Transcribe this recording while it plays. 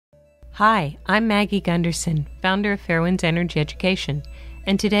Hi, I'm Maggie Gunderson, founder of Fairewinds Energy Education,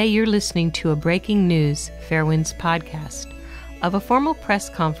 and today you're listening to a Breaking News Fairewinds podcast of a formal press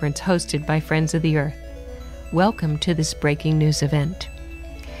conference hosted by Friends of the Earth. Welcome to this breaking news event.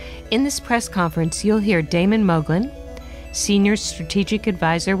 In this press conference, you'll hear Damon Moglen, Senior Strategic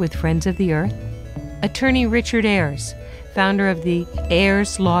Advisor with Friends of the Earth, Attorney Richard Ayers, founder of the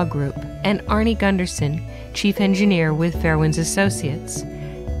Ayers Law Group, and Arnie Gunderson, Chief Engineer with Fairewinds Associates,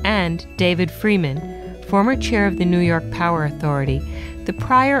 and David Freeman, former chair of the New York Power Authority, the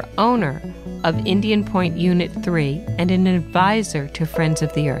prior owner of Indian Point Unit 3, and an advisor to Friends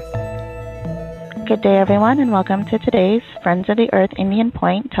of the Earth. Good day, everyone, and welcome to today's Friends of the Earth Indian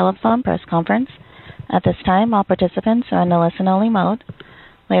Point telephone press conference. At this time, all participants are in a listen-only mode.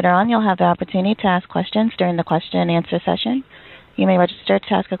 Later on, you'll have the opportunity to ask questions during the question and answer session. You may register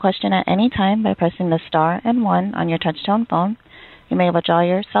to ask a question at any time by pressing the star and 1 on your touch-tone phone. You may withdraw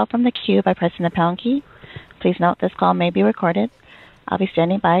yourself from the queue by pressing the pound key. Please note this call may be recorded. I'll be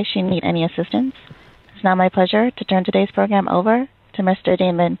standing by should you need any assistance. It's now my pleasure to turn today's program over to Mr.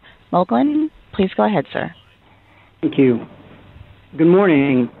 Damon Moglen. Please go ahead, sir. Thank you. Good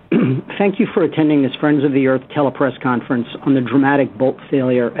morning. Thank you for attending this Friends of the Earth telepress conference on the dramatic bolt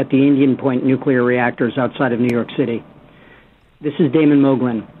failure at the Indian Point nuclear reactors outside of New York City. This is Damon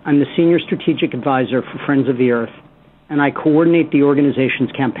Moglen. I'm the Senior Strategic Advisor for Friends of the Earth, and I coordinate the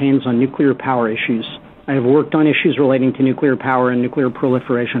organization's campaigns on nuclear power issues. I have worked on issues relating to nuclear power and nuclear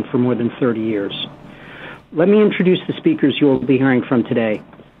proliferation for more than 30 years. Let me introduce the speakers you will be hearing from today.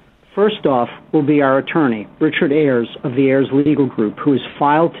 First off will be our attorney, Richard Ayers of the Ayers Legal Group, who has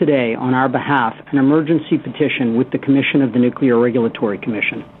filed today on our behalf an emergency petition with the Commission of the Nuclear Regulatory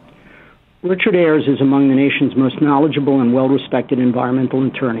Commission. Richard Ayers is among the nation's most knowledgeable and well-respected environmental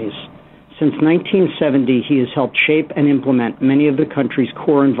attorneys. Since 1970, he has helped shape and implement many of the country's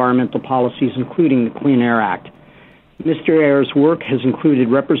core environmental policies, including the Clean Air Act. Mr. Ayers' work has included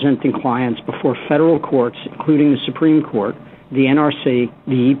representing clients before federal courts, including the Supreme Court, the NRC,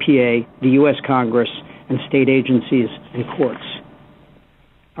 the EPA, the U.S. Congress, and state agencies and courts.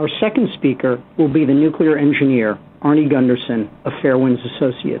 Our second speaker will be the nuclear engineer, Arnie Gunderson of Fairewinds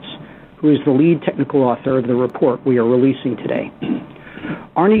Associates, who is the lead technical author of the report we are releasing today.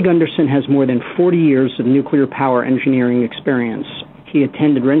 Arnie Gunderson has more than 40 years of nuclear power engineering experience. He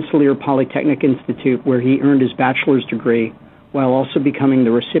attended Rensselaer Polytechnic Institute, where he earned his bachelor's degree, while also becoming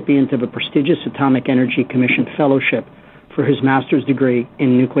the recipient of a prestigious Atomic Energy Commission fellowship for his master's degree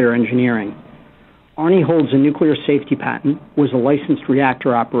in nuclear engineering. Arnie holds a nuclear safety patent, was a licensed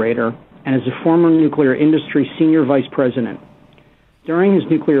reactor operator, and is a former nuclear industry senior vice president. During his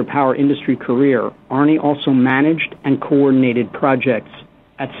nuclear power industry career, Arnie also managed and coordinated projects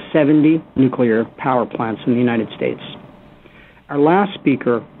at 70 nuclear power plants in the United States. Our last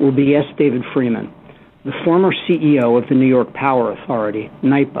speaker will be S. David Freeman, the former CEO of the New York Power Authority,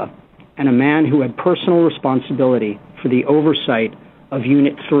 NYPA, and a man who had personal responsibility for the oversight of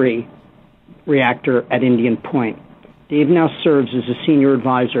Unit 3 reactor at Indian Point. Dave now serves as a senior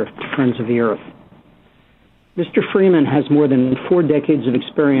advisor to Friends of the Earth. Mr. Freeman has more than 4 decades of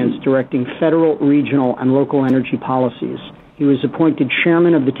experience directing federal, regional, and local energy policies. He was appointed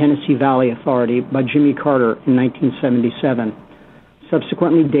chairman of the Tennessee Valley Authority by Jimmy Carter in 1977.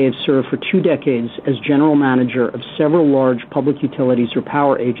 Subsequently, Dave served for 2 decades as general manager of several large public utilities or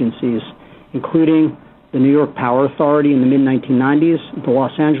power agencies, including the New York Power Authority in the mid-1990s, the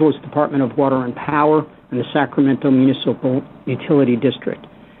Los Angeles Department of Water and Power, and the Sacramento Municipal Utility District.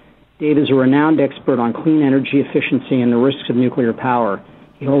 Dave is a renowned expert on clean energy efficiency and the risks of nuclear power.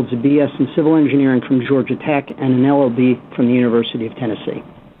 He holds a BS in civil engineering from Georgia Tech and an LLB from the University of Tennessee.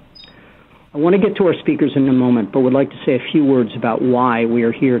 I want to get to our speakers in a moment, but would like to say a few words about why we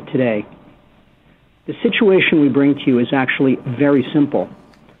are here today. The situation we bring to you is actually very simple.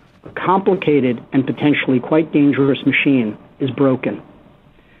 A complicated and potentially quite dangerous machine is broken.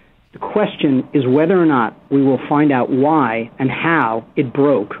 The question is whether or not we will find out why and how it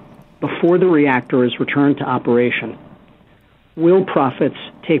broke before the reactor is returned to operation. Will profits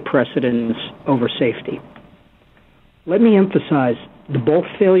take precedence over safety? Let me emphasize the bolt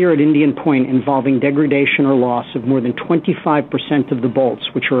failure at Indian Point involving degradation or loss of more than 25% of the bolts,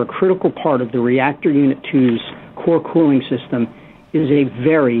 which are a critical part of the Reactor Unit 2's core cooling system, is a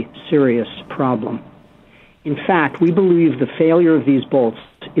very serious problem. In fact, we believe the failure of these bolts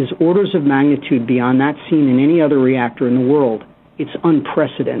is orders of magnitude beyond that seen in any other reactor in the world. It's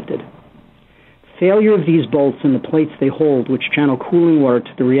unprecedented. Failure of these bolts and the plates they hold, which channel cooling water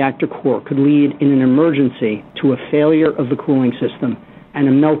to the reactor core, could lead in an emergency to a failure of the cooling system and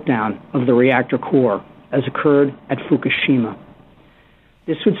a meltdown of the reactor core, as occurred at Fukushima.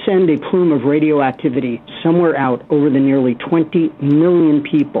 This would send a plume of radioactivity somewhere out over the nearly 20 million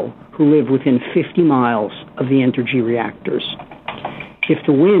people who live within 50 miles of the Entergy reactors. If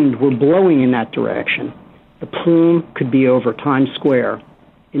the wind were blowing in that direction, the plume could be over Times Square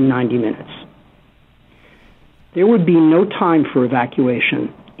in 90 minutes. There would be no time for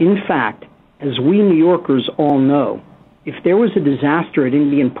evacuation. In fact, as we New Yorkers all know, if there was a disaster at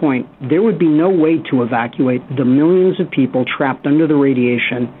Indian Point, there would be no way to evacuate the millions of people trapped under the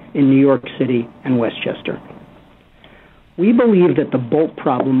radiation in New York City and Westchester. We believe that the bolt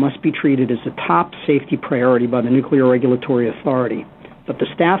problem must be treated as a top safety priority by the Nuclear Regulatory Authority, but the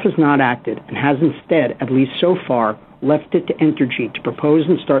staff has not acted and has instead, at least so far, left it to Entergy to propose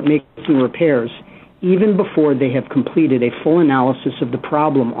and start making repairs even before they have completed a full analysis of the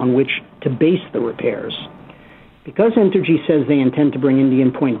problem on which to base the repairs. Because Entergy says they intend to bring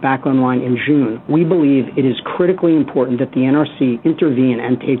Indian Point back online in June, we believe it is critically important that the NRC intervene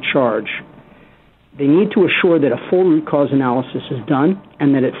and take charge. They need to assure that a full root cause analysis is done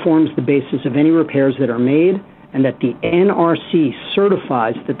and that it forms the basis of any repairs that are made and that the NRC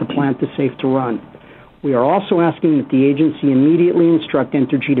certifies that the plant is safe to run. We are also asking that the agency immediately instruct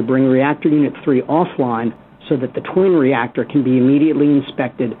Entergy to bring Reactor Unit 3 offline so that the twin reactor can be immediately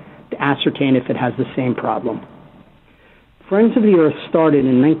inspected to ascertain if it has the same problem. Friends of the Earth started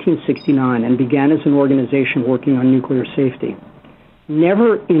in 1969 and began as an organization working on nuclear safety.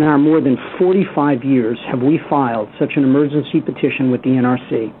 Never in our more than 45 years have we filed such an emergency petition with the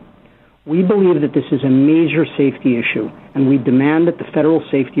NRC. We believe that this is a major safety issue, and we demand that the federal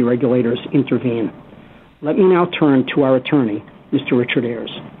safety regulators intervene. Let me now turn to our attorney, Mr. Richard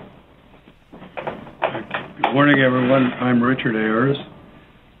Ayers. Good morning, everyone. I'm Richard Ayers.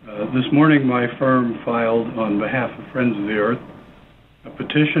 This morning, my firm filed, on behalf of Friends of the Earth, a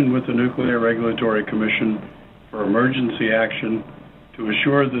petition with the Nuclear Regulatory Commission for emergency action to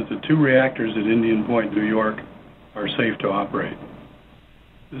assure that the two reactors at Indian Point, New York, are safe to operate.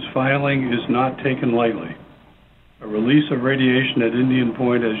 This filing is not taken lightly. A release of radiation at Indian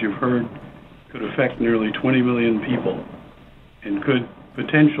Point, as you've heard, could affect nearly 20 million people and could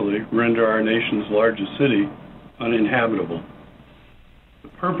potentially render our nation's largest city uninhabitable. The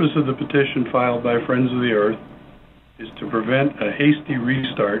purpose of the petition filed by Friends of the Earth is to prevent a hasty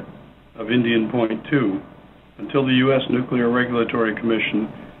restart of Indian Point 2 until the U.S. Nuclear Regulatory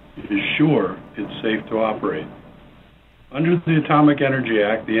Commission is sure it's safe to operate. Under the Atomic Energy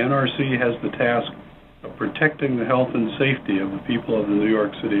Act, the NRC has the task of protecting the health and safety of the people of the New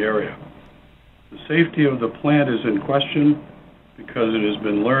York City area. The safety of the plant is in question because it has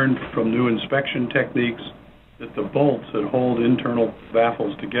been learned from new inspection techniques that the bolts that hold internal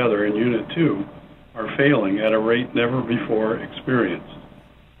baffles together in Unit 2 are failing at a rate never before experienced.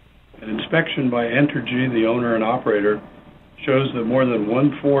 An inspection by Entergy, the owner and operator, shows that more than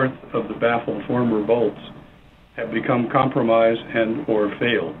 1/4 of the baffle former bolts have become compromised and or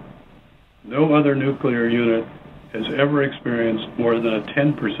failed. No other nuclear unit has ever experienced more than a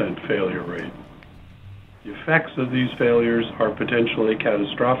 10% failure rate. The effects of these failures are potentially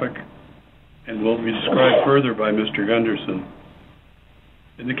catastrophic and will be described further by Mr. Gunderson.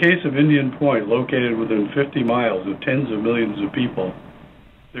 In the case of Indian Point, located within 50 miles of tens of millions of people,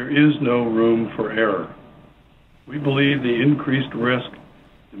 there is no room for error. We believe the increased risk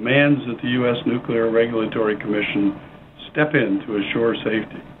demands that the U.S. Nuclear Regulatory Commission step in to assure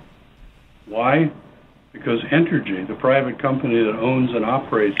safety. Why? Because Entergy, the private company that owns and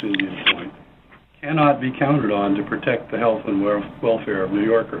operates Indian Point, cannot be counted on to protect the health and welfare of New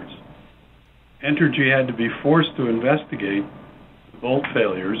Yorkers. Entergy had to be forced to investigate the bolt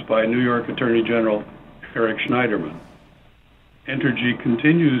failures by New York Attorney General Eric Schneiderman. Entergy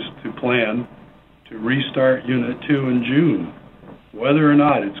continues to plan to restart Unit 2 in June, whether or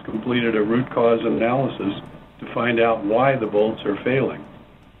not it's completed a root cause analysis to find out why the bolts are failing.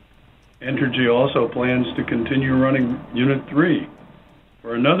 Entergy also plans to continue running Unit 3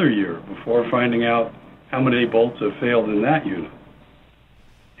 for another year before finding out how many bolts have failed in that unit.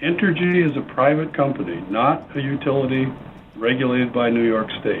 Entergy is a private company, not a utility regulated by New York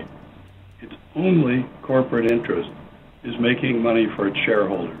State. Its only corporate interest is making money for its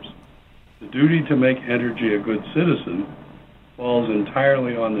shareholders. The duty to make Entergy a good citizen falls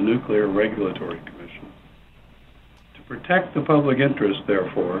entirely on the Nuclear Regulatory Commission. To protect the public interest,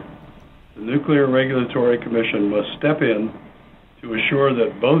 therefore, the Nuclear Regulatory Commission must step in to assure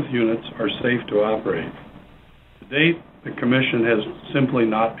that both units are safe to operate. To date, the Commission has simply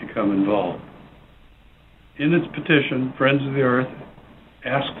not become involved. In its petition, Friends of the Earth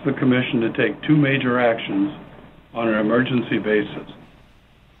asks the Commission to take two major actions on an emergency basis.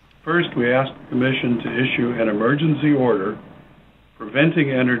 First, we ask the Commission to issue an emergency order preventing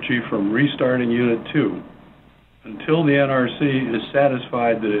energy from restarting Unit 2 until the NRC is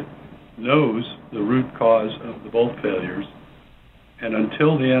satisfied that it knows the root cause of the bolt failures and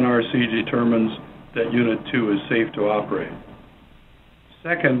until the NRC determines that Unit 2 is safe to operate.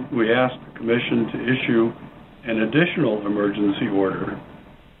 Second, we asked the Commission to issue an additional emergency order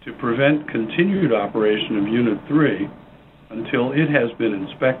to prevent continued operation of Unit 3 until it has been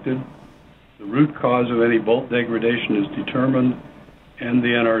inspected, the root cause of any bolt degradation is determined, and the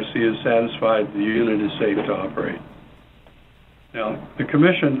NRC is satisfied the unit is safe to operate. Now, the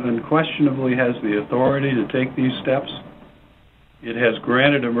Commission unquestionably has the authority to take these steps. It has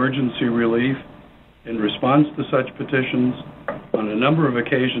granted emergency relief in response to such petitions on a number of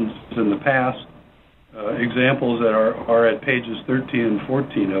occasions in the past, examples that are at pages 13 and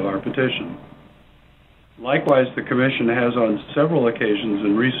 14 of our petition. Likewise, the Commission has on several occasions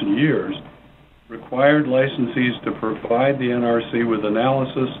in recent years required licensees to provide the NRC with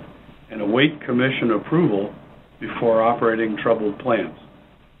analysis and await Commission approval before operating troubled plants.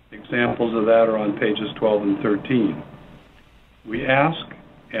 Examples of that are on pages 12 and 13. We ask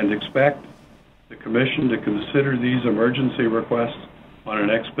and expect the Commission to consider these emergency requests on an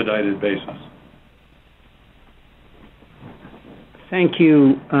expedited basis. Thank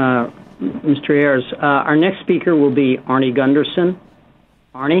you, Mr. Ayers. Our next speaker will be Arnie Gunderson.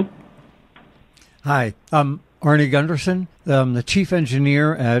 Arnie? Hi, I'm Arnie Gunderson. I'm the chief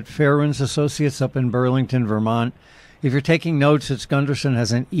engineer at Fairewinds Associates up in Burlington, Vermont. If you're taking notes, it's Gunderson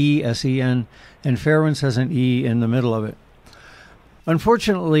has an E, S-E-N, and Fairewinds has an E in the middle of it.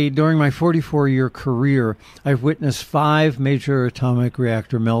 Unfortunately, during my 44-year career, I've witnessed 5 major atomic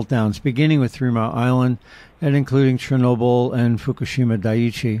reactor meltdowns, beginning with 3 Mile Island and including Chernobyl and Fukushima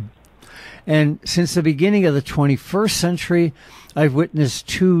Daiichi. And since the beginning of the 21st century, I've witnessed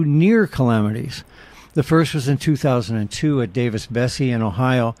 2 near calamities. The first was in 2002 at Davis-Besse in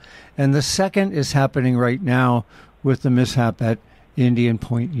Ohio, and the second is happening right now with the mishap at Indian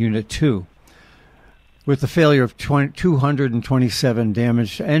Point Unit 2. With the failure of 227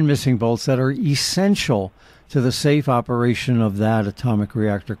 damaged and missing bolts that are essential to the safe operation of that atomic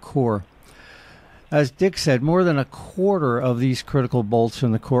reactor core. As Dick said, more than a quarter of these critical bolts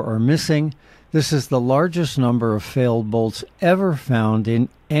in the core are missing. This is the largest number of failed bolts ever found in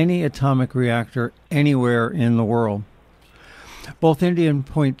any atomic reactor anywhere in the world. Both Indian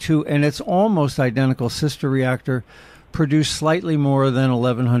Point 2 and its almost identical sister reactor produce slightly more than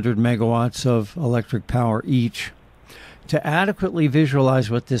 1,100 megawatts of electric power each. To adequately visualize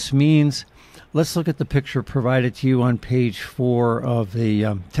what this means, let's look at the picture provided to you on page 4 of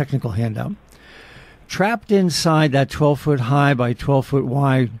the technical handout. Trapped inside that 12-foot high by 12-foot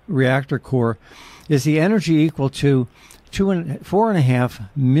wide reactor core is the energy equal to 4.5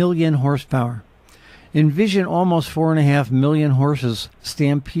 million horsepower. Envision almost 4.5 million horses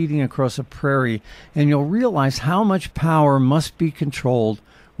stampeding across a prairie, and you'll realize how much power must be controlled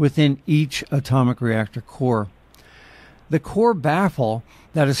within each atomic reactor core. The core baffle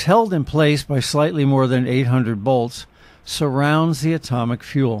that is held in place by slightly more than 800 bolts surrounds the atomic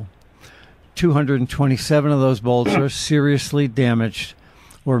fuel. 227 of those bolts are seriously damaged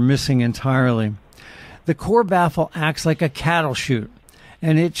or missing entirely. The core baffle acts like a cattle chute,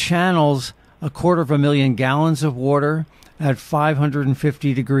 and it channels 250,000 gallons of water at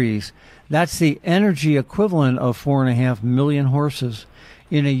 550 degrees. That's the energy equivalent of 4.5 million horses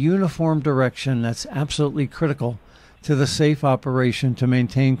in a uniform direction that's absolutely critical to the safe operation to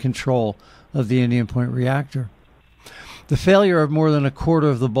maintain control of the Indian Point reactor. The failure of more than a quarter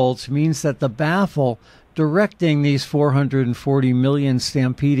of the bolts means that the baffle directing these 440 million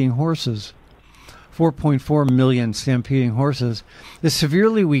stampeding horses, 4.4 million stampeding horses, is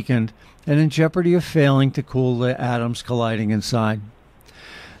severely weakened and in jeopardy of failing to cool the atoms colliding inside.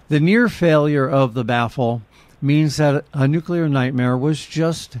 The near failure of the baffle means that a nuclear nightmare was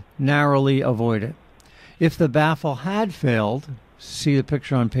just narrowly avoided. If the baffle had failed, see the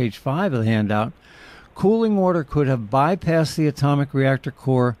picture on page 5 of the handout, cooling water could have bypassed the atomic reactor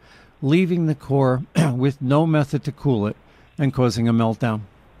core, leaving the core with no method to cool it and causing a meltdown.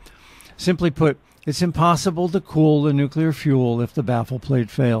 Simply put, it's impossible to cool the nuclear fuel if the baffle plate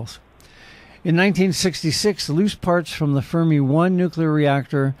fails. In 1966, loose parts from the Fermi 1 nuclear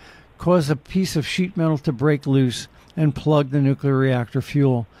reactor caused a piece of sheet metal to break loose and plug the nuclear reactor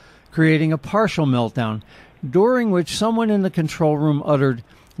fuel, creating a partial meltdown, during which someone in the control room uttered,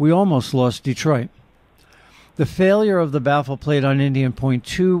 "We almost lost Detroit." The failure of the baffle plate on Indian Point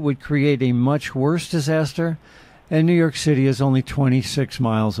 2 would create a much worse disaster, and New York City is only 26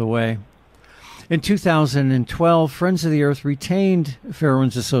 miles away. In 2012, Friends of the Earth retained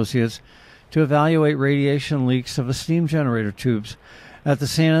Fairewinds Associates to evaluate radiation leaks of the steam generator tubes at the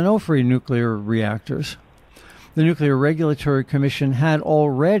San Onofre nuclear reactors. The Nuclear Regulatory Commission had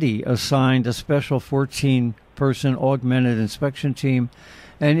already assigned a special 14-person augmented inspection team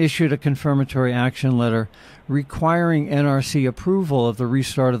and issued a confirmatory action letter requiring NRC approval of the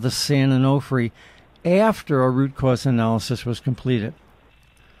restart of the San Onofre after a root cause analysis was completed.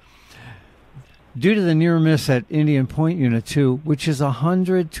 Due to the near miss at Indian Point Unit 2, which is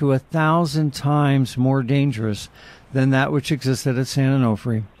 100 to 1,000 times more dangerous than that which existed at San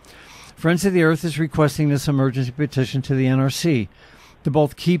Onofre, Friends of the Earth is requesting this emergency petition to the NRC to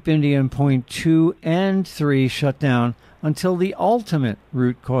both keep Indian Point 2 and 3 shut down until the ultimate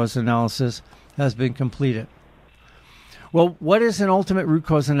root cause analysis has been completed. Well, what is an ultimate root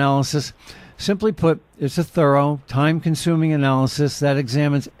cause analysis? Simply put, it's a thorough, time-consuming analysis that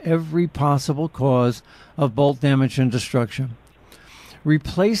examines every possible cause of bolt damage and destruction.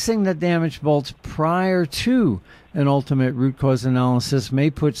 Replacing the damaged bolts prior to an ultimate root cause analysis may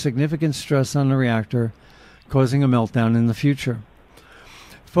put significant stress on the reactor, causing a meltdown in the future.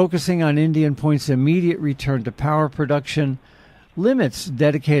 Focusing on Indian Point's immediate return to power production limits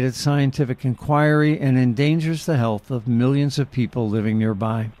dedicated scientific inquiry and endangers the health of millions of people living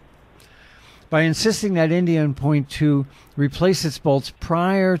nearby. By insisting that Indian Point 2 replace its bolts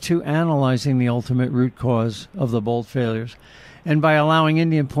prior to analyzing the ultimate root cause of the bolt failures, and by allowing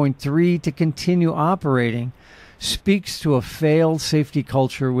Indian Point 3 to continue operating, speaks to a failed safety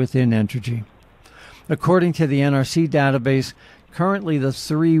culture within Entergy. According to the NRC database, currently the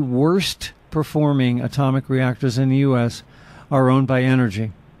 3 worst performing atomic reactors in the U.S. are owned by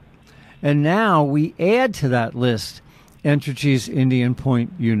Entergy. And now we add to that list Entergy's Indian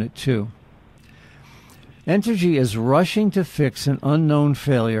Point Unit 2. Entergy is rushing to fix an unknown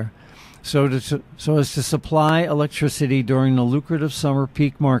failure so as to supply electricity during the lucrative summer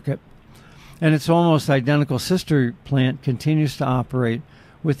peak market. And its almost identical sister plant continues to operate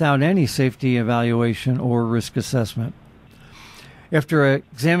without any safety evaluation or risk assessment. After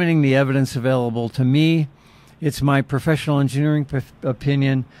examining the evidence available to me, it's my professional engineering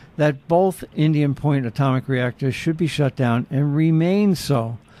opinion that both Indian Point atomic reactors should be shut down and remain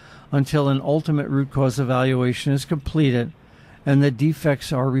so until an ultimate root cause evaluation is completed and the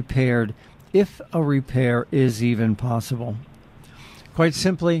defects are repaired, if a repair is even possible. Quite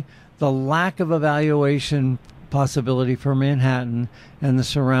simply, the lack of evaluation possibility for Manhattan and the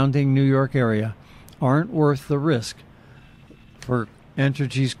surrounding New York area aren't worth the risk for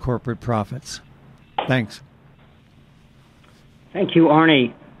Entergy's corporate profits. Thanks. Thank you,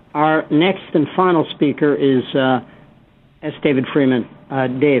 Arnie. Our next and final speaker is S. David Freeman.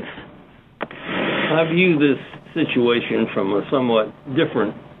 Dave. I view this situation from a somewhat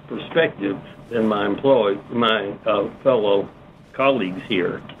different perspective than my fellow colleagues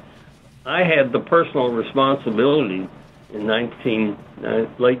here. I had the personal responsibility in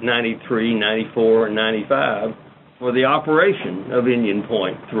late 93, 94, and 95 for the operation of Indian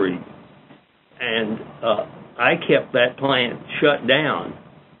Point 3. And I kept that plant shut down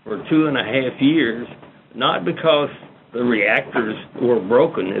for 2.5 years, not because the reactors were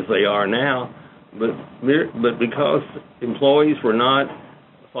broken as they are now, but because employees were not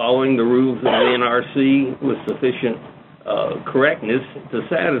following the rules of the NRC with sufficient correctness to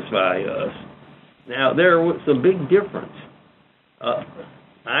satisfy us. Now, there was a big difference.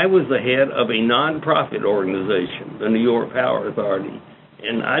 I was the head of a nonprofit organization, the New York Power Authority,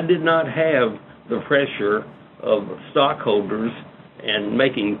 and I did not have the pressure of stockholders and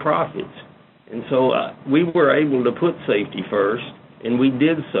making profits. And so we were able to put safety first, and we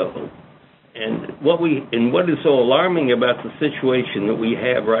did so. And what is so alarming about the situation that we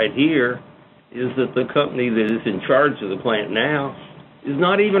have right here is that the company that is in charge of the plant now is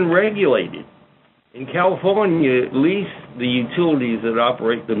not even regulated. In California, at least the utilities that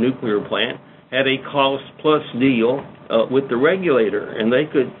operate the nuclear plant had a cost-plus deal with the regulator, and they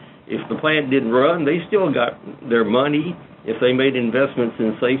could, if the plant didn't run, they still got their money. If they made investments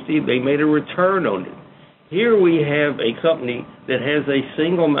in safety, they made a return on it. Here we have a company that has a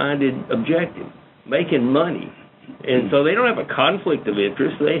single-minded objective, making money. And so they don't have a conflict of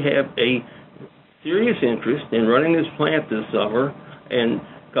interest. They have a serious interest in running this plant this summer, and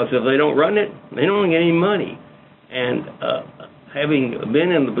because if they don't run it, they don't get any money. And having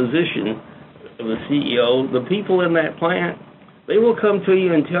been in the position of a CEO, the people in that plant, they will come to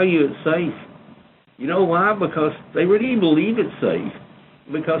you and tell you it's safe. You know why? Because they really believe it's safe,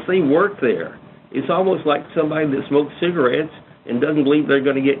 because they work there. It's almost like somebody that smokes cigarettes and doesn't believe they're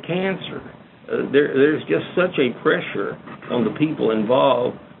going to get cancer. There's just such a pressure on the people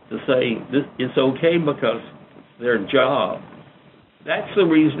involved to say it's okay because it's their job. That's the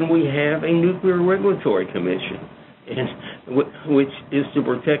reason we have a Nuclear Regulatory Commission, and which is to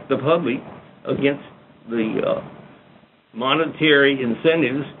protect the public against the monetary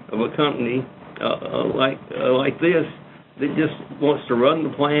incentives of a company like this that just wants to run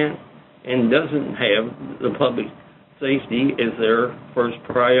the plant and doesn't have the public safety as their first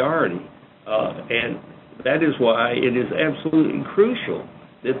priority. And that is why it is absolutely crucial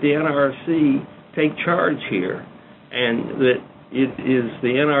that the NRC take charge here, and that it is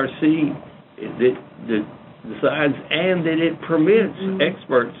the NRC that decides and that it permits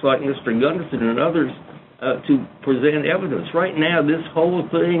experts like Mr. Gunderson and others to present evidence. Right now, this whole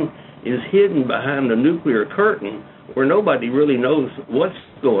thing is hidden behind the nuclear curtain where nobody really knows what's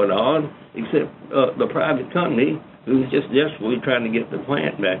going on except the private company who's just desperately trying to get the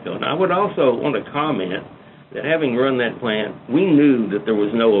plant back on. I would also want to comment that having run that plant, we knew that there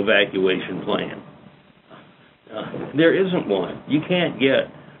was no evacuation plan. There isn't one. You can't get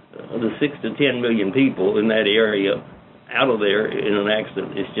the 6 to 10 million people in that area out of there in an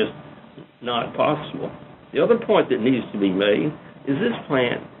accident. It's just not possible. The other point that needs to be made is this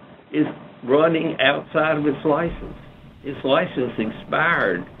plant is running outside of its license. Its license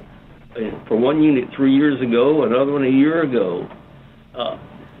expired for one unit 3 years ago, another one a year ago.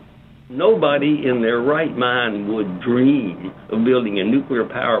 Nobody in their right mind would dream of building a nuclear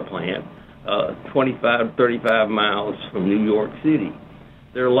power plant 25, 35 miles from New York City.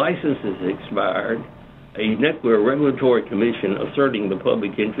 Their license is expired. A Nuclear Regulatory Commission asserting the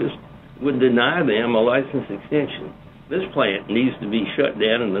public interest would deny them a license extension. This plant needs to be shut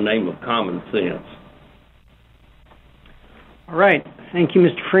down in the name of common sense. All right. Thank you,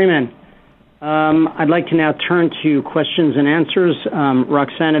 Mr. Freeman. I'd like to now turn to questions and answers.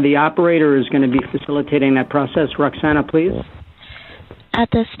 Roxana, the operator, is going to be facilitating that process. Roxana, please. At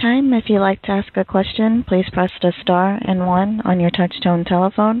this time, if you'd like to ask a question, please press the star and 1 on your touch-tone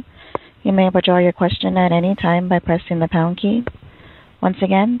telephone. You may withdraw your question at any time by pressing the pound key. Once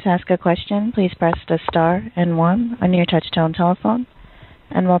again, to ask a question, please press the star and 1 on your touch-tone telephone,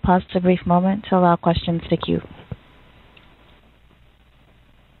 and we'll pause a brief moment to allow questions to queue.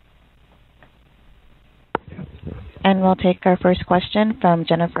 And we'll take our first question from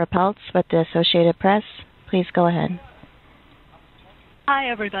Jennifer Peltz with the Associated Press. Please go ahead. Hi,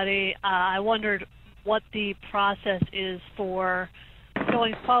 everybody. I wondered what the process is for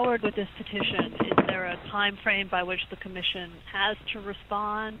going forward with this petition. Is there a time frame by which the Commission has to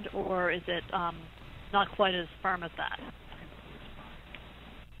respond, or is it not quite as firm as that?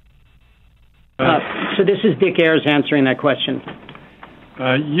 So this is Dick Ayers answering that question.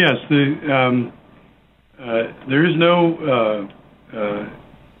 Yes, there is no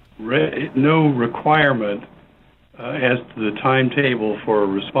requirement as to the timetable for a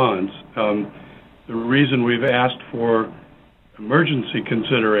response. The reason we've asked for emergency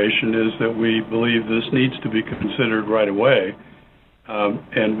consideration is that we believe this needs to be considered right away.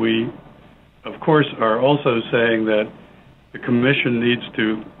 And we, of course, are also saying that the Commission needs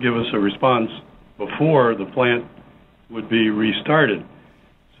to give us a response before the plant would be restarted.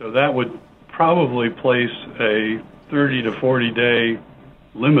 So that would probably place a 30 to 40 day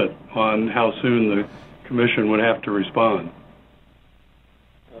limit on how soon the Commission would have to respond.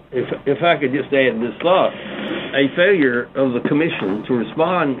 If I could just add this thought, a failure of the Commission to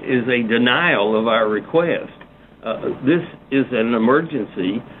respond is a denial of our request. This is an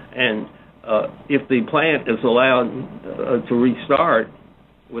emergency, and if the plant is allowed to restart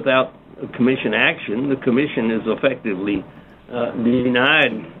without Commission action, the Commission is effectively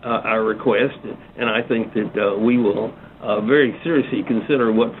denied our request, and I think that we will very seriously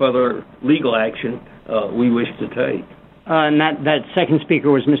consider what further legal action we wish to take. And that second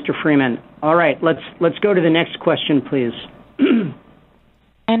speaker was Mr. Freeman. All right, let's go to the next question, please.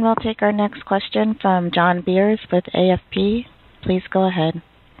 And we'll take our next question from John Beers with AFP. Please go ahead.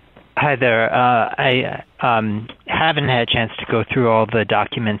 Hi there. I haven't had a chance to go through all the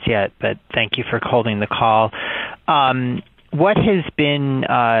documents yet, but thank you for holding the call. What has been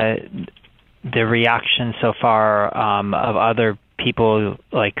the reaction so far of other people,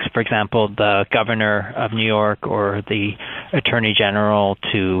 like, for example, the governor of New York or the attorney general,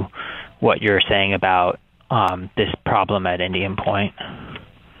 to what you're saying about this problem at Indian Point?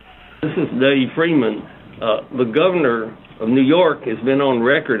 This is Dave Freeman. The governor of New York has been on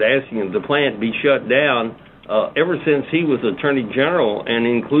record asking the plant be shut down ever since he was attorney general, and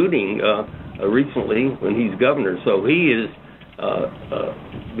including recently when he's governor. So he has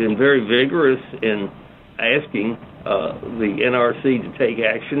been very vigorous in asking the NRC to take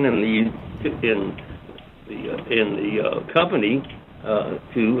action and the company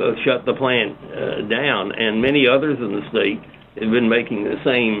to shut the plant down. And many others in the state have been making the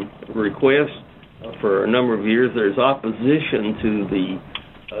same request for a number of years. There's opposition to the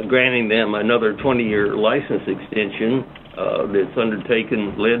granting them another 20-year license extension that's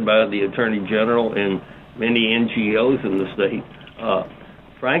undertaken, led by the Attorney General and many NGOs in the state.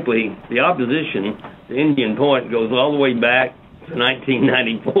 Frankly, the opposition to Indian Point goes all the way back to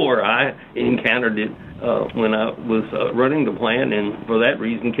 1994. I encountered it when I was running the plant, and for that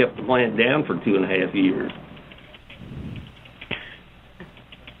reason kept the plant down for 2.5 years.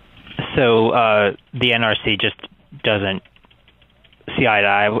 So the NRC just doesn't see eye to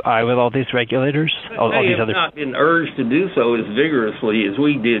eye with all these regulators? All they these have not been urged to do so as vigorously as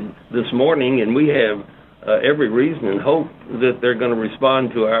we did this morning, and we have every reason and hope that they're going to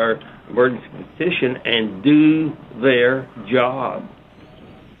respond to our emergency petition and do their job.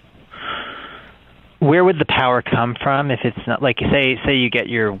 Where would the power come from if it's not, like, say you get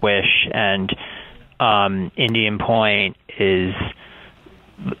your wish and Indian Point is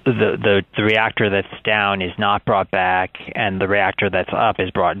the reactor that's down is not brought back and the reactor that's up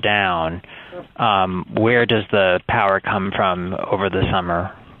is brought down? Where does the power come from over the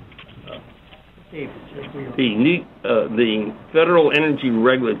summer? The Federal Energy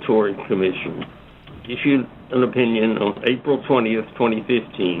Regulatory Commission issued an opinion on April 20th,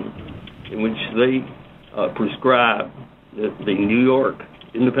 2015, in which they prescribed that the New York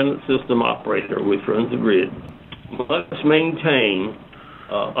Independent System Operator, which runs the grid, must maintain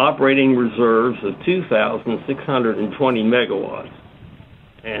operating reserves of 2,620 megawatts,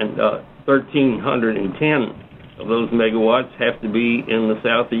 and 1,310 of those megawatts have to be in the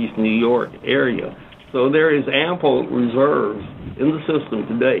southeast New York area. So there is ample reserves in the system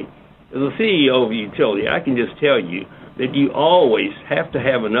today. As a CEO of a utility, I can just tell you that you always have to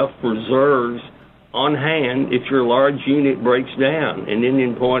have enough reserves on hand if your large unit breaks down, and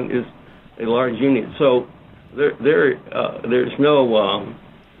Indian Point is a large unit. So there's no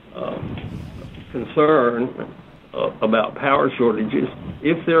concern about power shortages.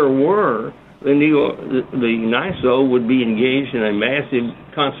 If there were, the NYSO would be engaged in a massive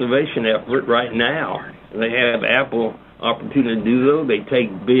conservation effort right now. They have ample opportunity to do so. They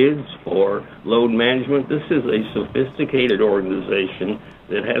take bids for load management. This is a sophisticated organization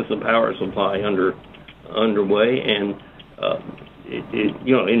that has the power supply underway, and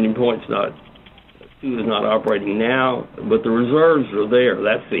Indian Point's is not operating now, but the reserves are there.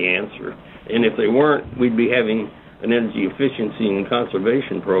 That's the answer. And if they weren't, we'd be having an energy efficiency and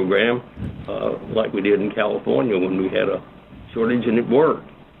conservation program like we did in California when we had a shortage, and it worked.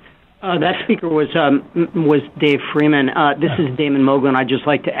 That speaker was Dave Freeman. This is Damon Moglen. I'd just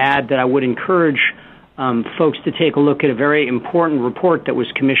like to add that I would encourage folks to take a look at a very important report that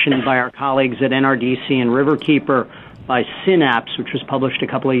was commissioned by our colleagues at NRDC and Riverkeeper by Synapse, which was published a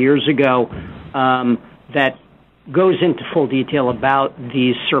couple of years ago, that goes into full detail about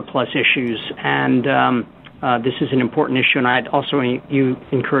these surplus issues. And this is an important issue, and I'd also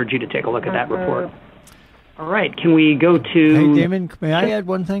encourage you to take a look at that report. All right, can we go to... Hey, Damon, may I add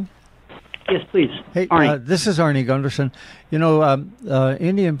one thing? Yes, please. Hey, this is Arnie Gunderson. You know,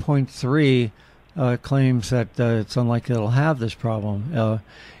 Indian Point 3 claims that it's unlikely it'll have this problem.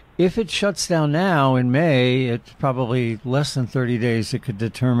 If it shuts down now in May, it's probably less than 30 days it could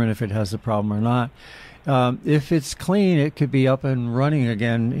determine if it has a problem or not. If it's clean, it could be up and running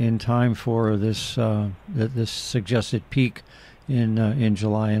again in time for this this suggested peak in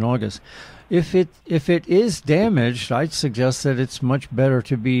July and August. If it is damaged, I'd suggest that it's much better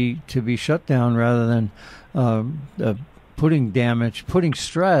to be shut down rather than putting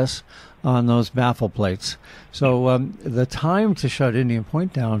stress on those baffle plates. So the time to shut Indian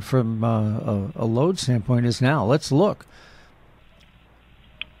Point down from a load standpoint is now. Let's look.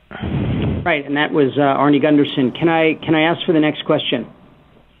 Right, and that was Arnie Gunderson. Can I ask for the next question?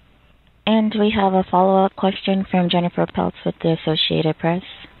 And we have a follow-up question from Jennifer Peltz with the Associated Press.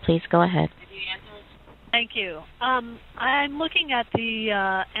 Please go ahead. Thank you. I'm looking at the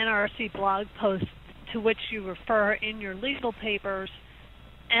NRC blog post to which you refer in your legal papers,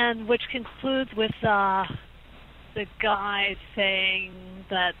 and which concludes with the guide saying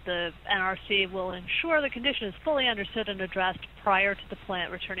that the NRC will ensure the condition is fully understood and addressed prior to the plant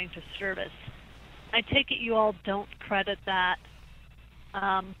returning to service. I take it you all don't credit that.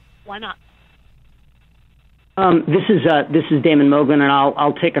 Why not? This is Damon Moglen, and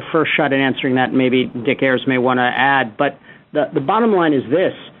I'll take a first shot at answering that. Maybe Dick Ayers may want to add, but the bottom line is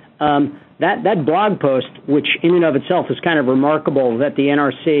this: that blog post, which in and of itself is kind of remarkable, that the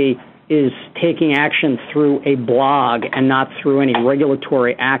NRC is taking action through a blog and not through any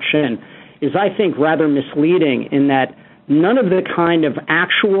regulatory action, is, I think, rather misleading in that none of the kind of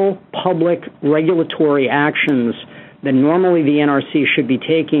actual public regulatory actions that normally the NRC should be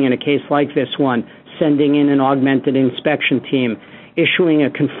taking in a case like this one, sending in an augmented inspection team, issuing a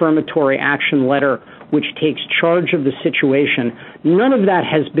confirmatory action letter which takes charge of the situation. None of that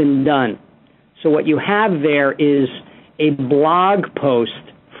has been done. So what you have there is a blog post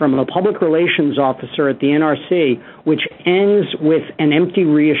from a public relations officer at the NRC, which ends with an empty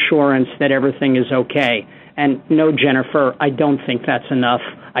reassurance that everything is okay. And no, Jennifer, I don't think that's enough.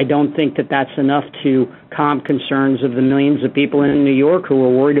 I don't think that that's enough to calm concerns of the millions of people in New York who are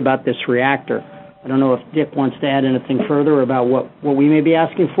worried about this reactor. I don't know if Dick wants to add anything further about what we may be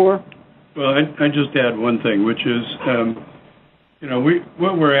asking for. Well, I just add one thing, which is,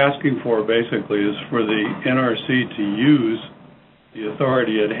 what we're asking for basically is for the NRC to use the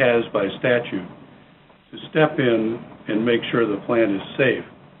authority it has by statute to step in and make sure the plant is safe.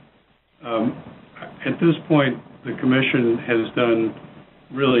 At this point, the Commission has done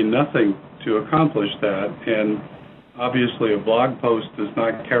really nothing to accomplish that, and obviously a blog post does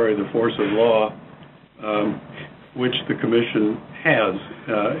not carry the force of law, which the Commission has,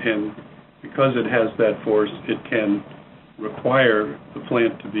 and because it has that force, it can require the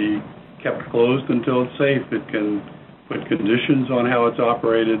plant to be kept closed until it's safe. It can put conditions on how it's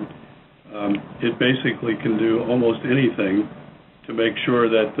operated. It basically can do almost anything to make sure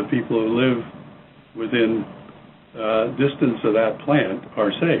that the people who live within distance of that plant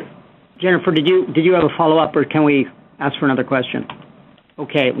are safe. Jennifer, did you have a follow-up, or can we ask for another question?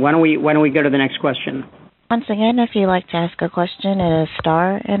 Okay, why don't we go to the next question? Once again, if you'd like to ask a question, it is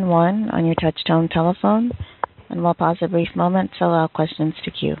star and 1 on your touch-tone telephone, and we'll pause a brief moment to allow questions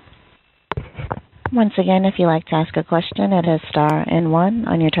to queue. Once again, if you'd like to ask a question, it is star and 1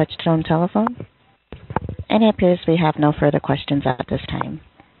 on your touch-tone telephone. And it appears we have no further questions at this time.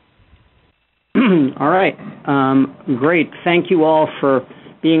 All right. Great. Thank you all for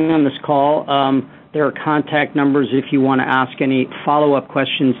being on this call. There are contact numbers if you want to ask any follow-up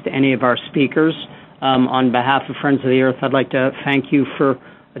questions to any of our speakers. On behalf of Friends of the Earth, I'd like to thank you for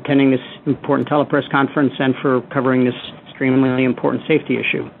attending this important telepress conference and for covering this extremely important safety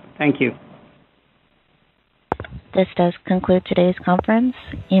issue. Thank you. This does conclude today's conference.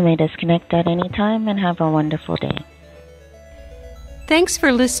 You may disconnect at any time and have a wonderful day. Thanks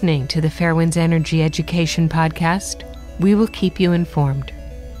for listening to the Fairewinds Energy Education podcast. We will keep you informed.